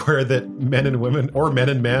underwear that men and women, or men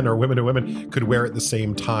and men, or women and women could wear at the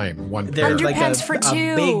same time. One pair. They're like Underpants for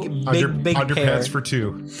two. Big underpants pair. for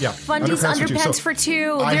two. Yeah. Fundies underpants So for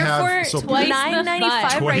two. I They're have- for so- Twice the $9.95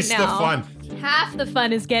 right Twice now. the fun. Half the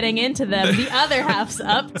fun is getting into them. The other half's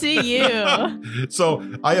up to you. So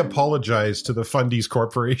I apologize to the Fundies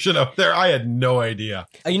Corporation out there. I had no idea.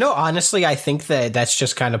 Honestly, I think that's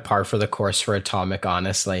just kind of par for the course for Atomic,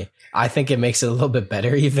 honestly. I think it makes it a little bit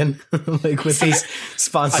better even, like with these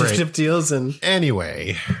sponsorship deals. And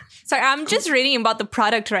Anyway, Sorry, I'm just reading about the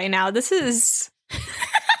product right now. This is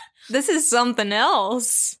something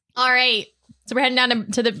else. All right. So we're heading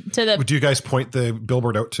down to the do you guys point the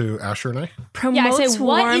billboard out to Asher and I? Promotes I say, what is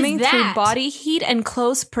warming through that? body heat and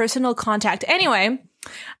close personal contact. Anyway,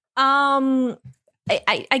 I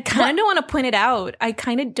kind of want to point it out. I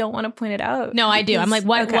kind of don't want to point it out. No, I do. I'm like,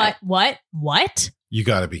 what, Okay. what? You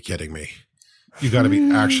got to be kidding me. You got to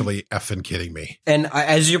be actually effing kidding me.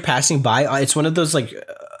 as you're passing by, it's one of those like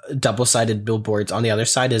double-sided billboards. On the other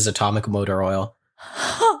side is Atomic Motor Oil.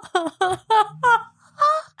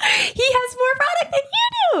 He has more product than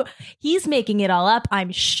you do. He's making it all up,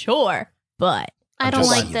 I'm sure. But I I'm don't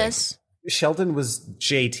just like saying. this. Sheldon was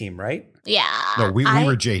J team, right? Yeah. No, we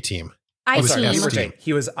were J team. I was team. S You were team. J.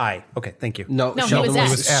 He was I. Okay, thank you. No, No, he Sheldon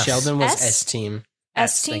was was, S. Sheldon was S? S team.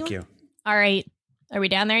 S team. Thank you. all right. Are we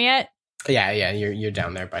down there yet? Yeah, you're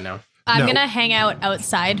down there by now. I'm No. gonna hang out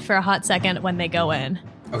outside for a hot second when they go in.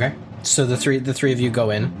 Okay. So the three of you go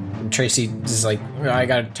in. Tracy is like, I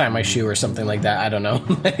gotta tie my shoe or something like that. I don't know.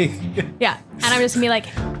 Yeah. And I'm just gonna be like,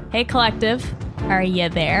 hey, collective, are you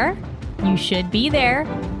there? You should be there.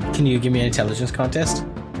 Can you give me an intelligence contest?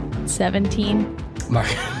 17. Mark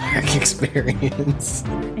experience.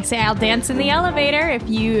 I say I'll dance in the elevator if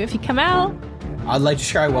you come out. I'd like to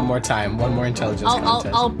try one more time. One more intelligence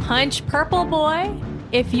contest. I'll punch Purple Boy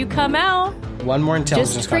if you come out. One more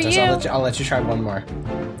intelligence Just for contest. you. I'll let you try one more.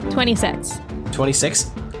 26.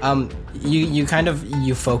 26. You kind of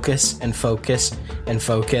you focus and focus and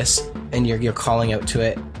focus, and you're calling out to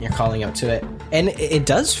it. You're calling out to it, and it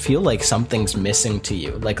does feel like something's missing to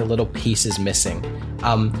you, like a little piece is missing.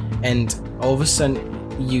 And all of a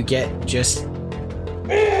sudden you get just.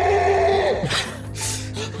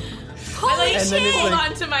 Holy And then it's hold like-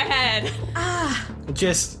 on to my head.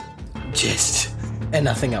 Just, and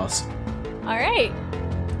nothing else. All right,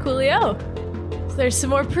 coolio. So there's some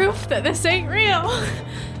more proof that this ain't real.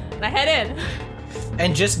 And I head in.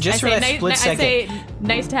 And just for that split second, I say,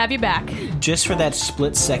 nice to have you back. just for that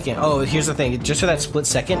split second. Oh, here's the thing. Just for that split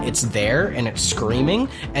second, it's there and it's screaming,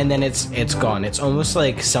 and then it's gone. It's almost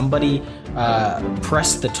like somebody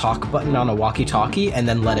pressed the talk button on a walkie-talkie and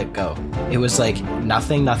then let it go. It was like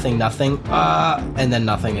nothing, and then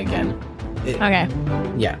nothing again. Okay.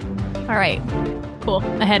 Yeah. All right. Cool.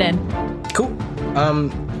 I head in. Cool.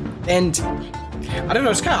 And I don't know,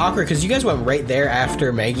 it's kind of awkward because you guys went right there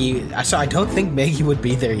after Maggie. So I don't think Maggie would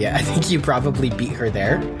be there yet. I think you probably beat her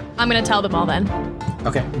there. I'm gonna tell them all then.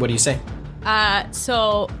 Okay, what do you say?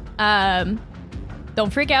 So, don't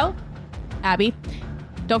freak out, Abby.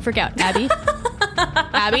 Don't freak out, Abby.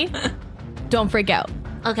 Abby, don't freak out.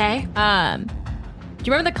 Okay. Do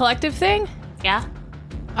you remember the collective thing? Yeah.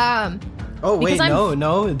 Oh, wait, Because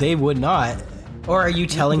no, they would not. Or are you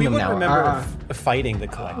telling We them would now? remember fighting the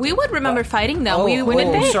collective. We would remember fighting though. We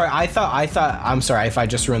wouldn't. sorry. I thought. I'm sorry if I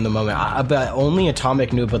just ruined the moment. But only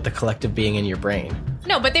Atomic knew about the collective being in your brain.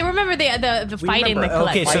 No, but they remember the fighting remember. the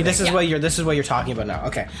collective. Okay, so this is Yeah. what you're talking about now.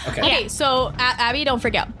 Okay. Okay, so Abby, don't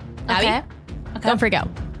freak out. Abby, Okay. don't freak out.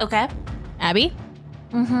 Okay. Abby,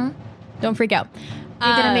 don't freak out.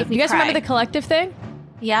 You're gonna make me You guys cry. remember the collective thing?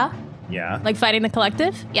 Yeah. Yeah. Like fighting the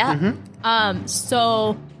collective? Yeah.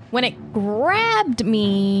 So when it grabbed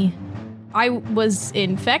me, I was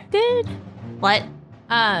infected. What?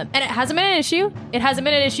 And it hasn't been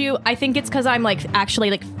an issue. I think it's because I'm like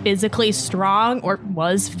actually like physically strong, or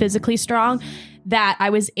was physically strong, that I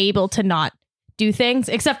was able to not do things,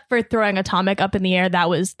 except for throwing Atomic up in the air. That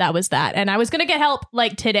was that. And I was going to get help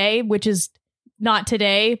like today, which is not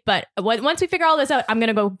today. But once we figure all this out, I'm going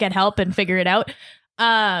to go get help and figure it out.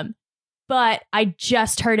 But I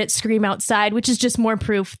just heard it scream outside, which is just more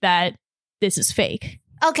proof that this is fake.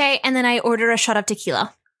 Okay, and then I order a shot of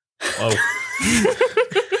tequila. Oh.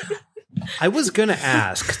 I was going to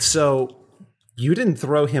ask, so you didn't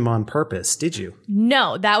throw him on purpose, did you?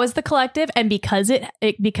 No, that was the collective. And because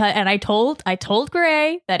I told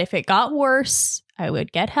Gray that if it got worse, I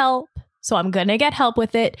would get help. So I'm going to get help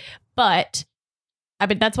with it. But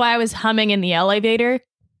that's why I was humming in the elevator,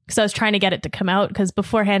 because I was trying to get it to come out, because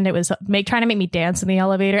beforehand it was trying to make me dance in the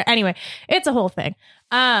elevator. Anyway, it's a whole thing.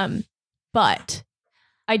 But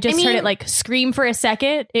I heard it like scream for a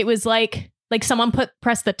second. It was like someone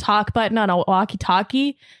pressed the talk button on a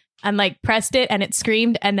walkie-talkie and like pressed it, and it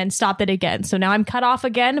screamed and then stopped it again. So now I'm cut off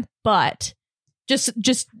again, but it's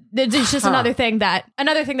just another thing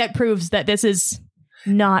that proves that this is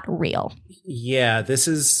not real. Yeah, this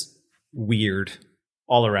is weird.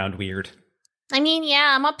 All around weird. I mean,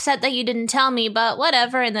 yeah, I'm upset that you didn't tell me, but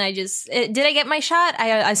whatever. And then I just did I get my shot?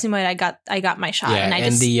 I assume I got my shot, and I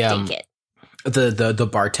just take it. The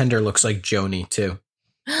bartender looks like Joni too.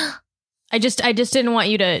 I just didn't want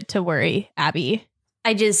you to worry, Abby.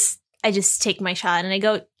 I just take my shot and I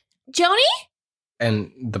go, Joni?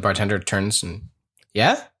 And the bartender turns and,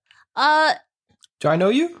 yeah? Do I know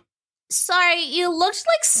you? Sorry, you looked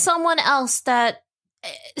like someone else that...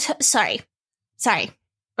 Sorry.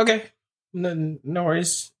 Okay. No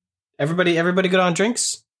worries. Everybody good on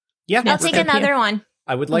drinks? Yeah. I'll take another one.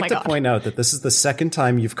 I would like to point out that this is the second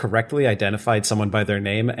time you've correctly identified someone by their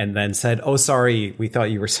name and then said, oh, sorry, we thought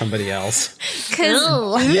you were somebody else.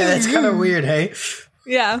 Yeah, that's kind of weird, hey?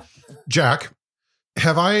 Yeah. Jack,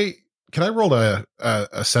 can I roll a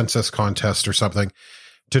census contest or something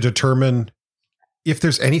to determine if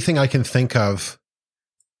there's anything I can think of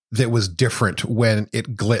that was different when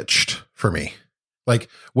it glitched for me? Like,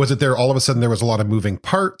 was it there all of a sudden there was a lot of moving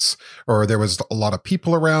parts, or there was a lot of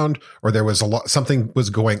people around, or there was something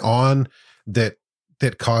was going on that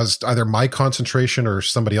caused either my concentration or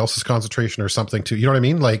somebody else's concentration or something to, you know what I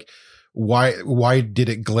mean? Like, why did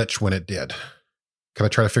it glitch when it did? Can I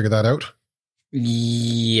try to figure that out?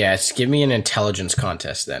 Yes. Give me an intelligence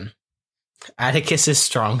contest then. Atticus's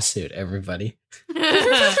strong suit, everybody.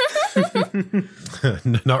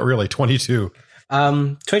 Not really. 22.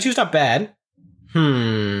 22 is not bad. I'm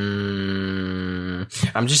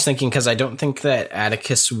just thinking, because I don't think that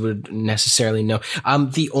Atticus would necessarily know.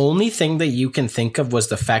 The only thing that you can think of was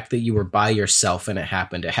the fact that you were by yourself and it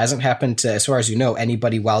happened. It hasn't happened to, as far as you know,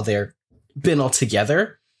 anybody while they're been all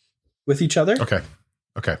together with each other. Okay.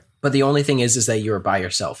 But the only thing is that you were by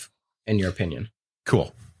yourself, in your opinion.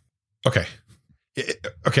 Cool. Okay.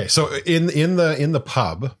 So in the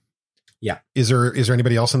pub, yeah. Is there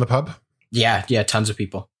anybody else in the pub? Yeah, tons of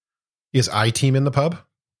people. Is I-Team in the pub?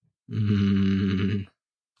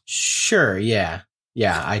 Sure, yeah.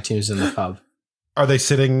 Yeah, I-Team's in the pub. Are they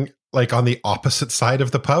sitting like on the opposite side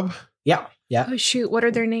of the pub? Yeah. Oh shoot, what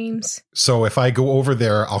are their names? So if I go over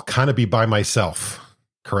there, I'll kind of be by myself,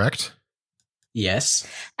 correct? Yes.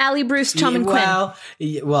 Allie, Bruce, Tom, and Quinn.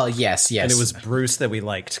 Well, yes. And it was Bruce that we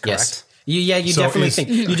liked, correct? Yes. You definitely think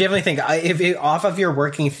if off of your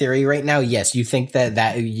working theory right now, yes, you think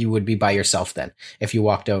that you would be by yourself then if you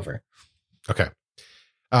walked over. Okay.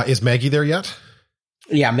 Is Maggie there yet?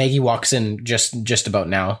 Yeah, Maggie walks in just about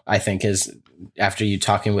now, I think, is after you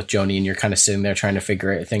talking with Joni and you're kind of sitting there trying to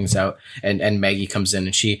figure things out. And Maggie comes in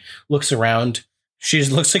and she looks around. She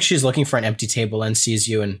looks like she's looking for an empty table and sees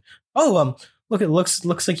you and, look, it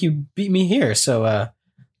looks like you beat me here. So,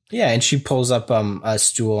 yeah. And she pulls up a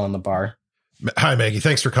stool on the bar. Hi, Maggie.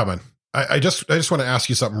 Thanks for coming. I just want to ask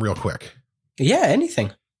you something real quick. Yeah,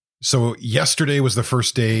 anything. So yesterday was the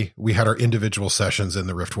first day we had our individual sessions in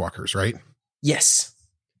the Riftwalkers, right? Yes.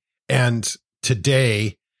 And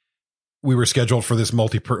today we were scheduled for this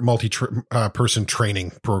multi-person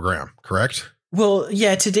training program, correct? Well,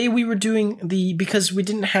 yeah, today we were doing because we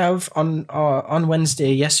didn't have on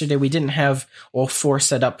Wednesday, yesterday, we didn't have all four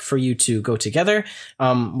set up for you to go together,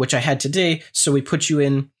 which I had today. So we put you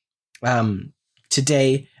in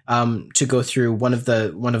today to go through one of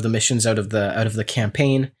the missions out of the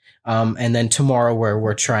campaign. And then tomorrow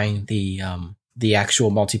we're trying the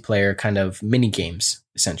actual multiplayer kind of mini games,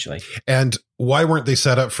 essentially. And why weren't they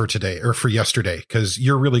set up for today or for yesterday? Because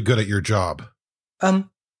you're really good at your job.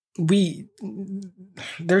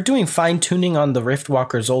 they're doing fine tuning on the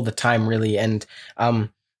Riftwalkers all the time, really. And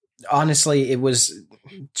honestly, it was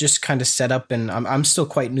just kind of set up, and I'm still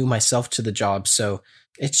quite new myself to the job. So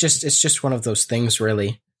it's just one of those things,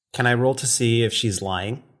 really. Can I roll to see if she's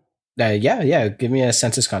lying? Yeah. Give me a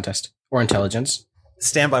census contest or intelligence.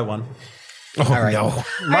 Stand by one. Oh, All right. no.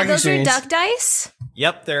 Are those your duck dice?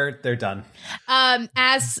 Yep, they're done.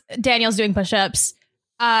 As Daniel's doing push-ups,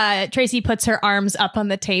 Tracy puts her arms up on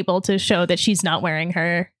the table to show that she's not wearing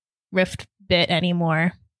her rift bit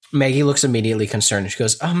anymore. Maggie looks immediately concerned. She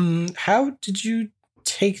goes, how did you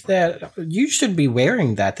take that? You should be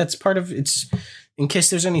wearing that. That's part of it's in case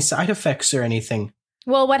there's any side effects or anything.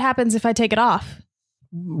 Well, what happens if I take it off?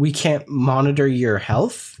 We can't monitor your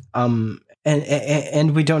health.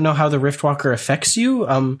 And we don't know how the Riftwalker affects you.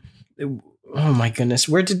 Oh my goodness.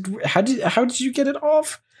 How did you get it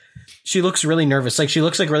off? She looks really nervous. Like she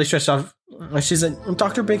looks like really stressed out. She's like,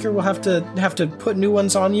 Dr. Baker will have to put new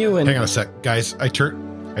ones on you. And hang on a sec, guys. I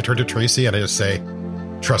turn to Tracy and I just say,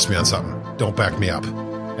 trust me on something. Don't back me up.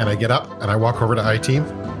 And I get up and I walk over to I-Team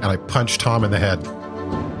and I punch Tom in the head.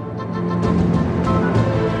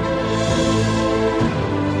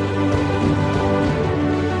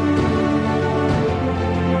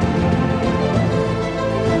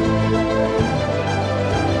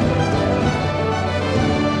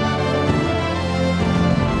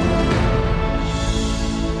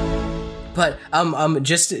 But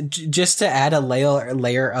just to add a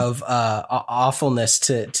layer of awfulness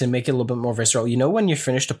to make it a little bit more visceral. You know when you're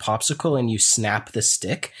finished a popsicle and you snap the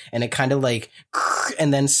stick and it kind of like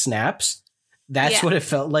and then snaps? That's what it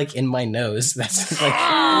felt like in my nose. That's like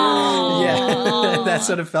yeah, that's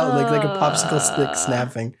what it felt like a popsicle stick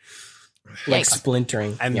snapping, like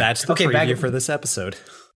splintering. And that's the preview for this episode.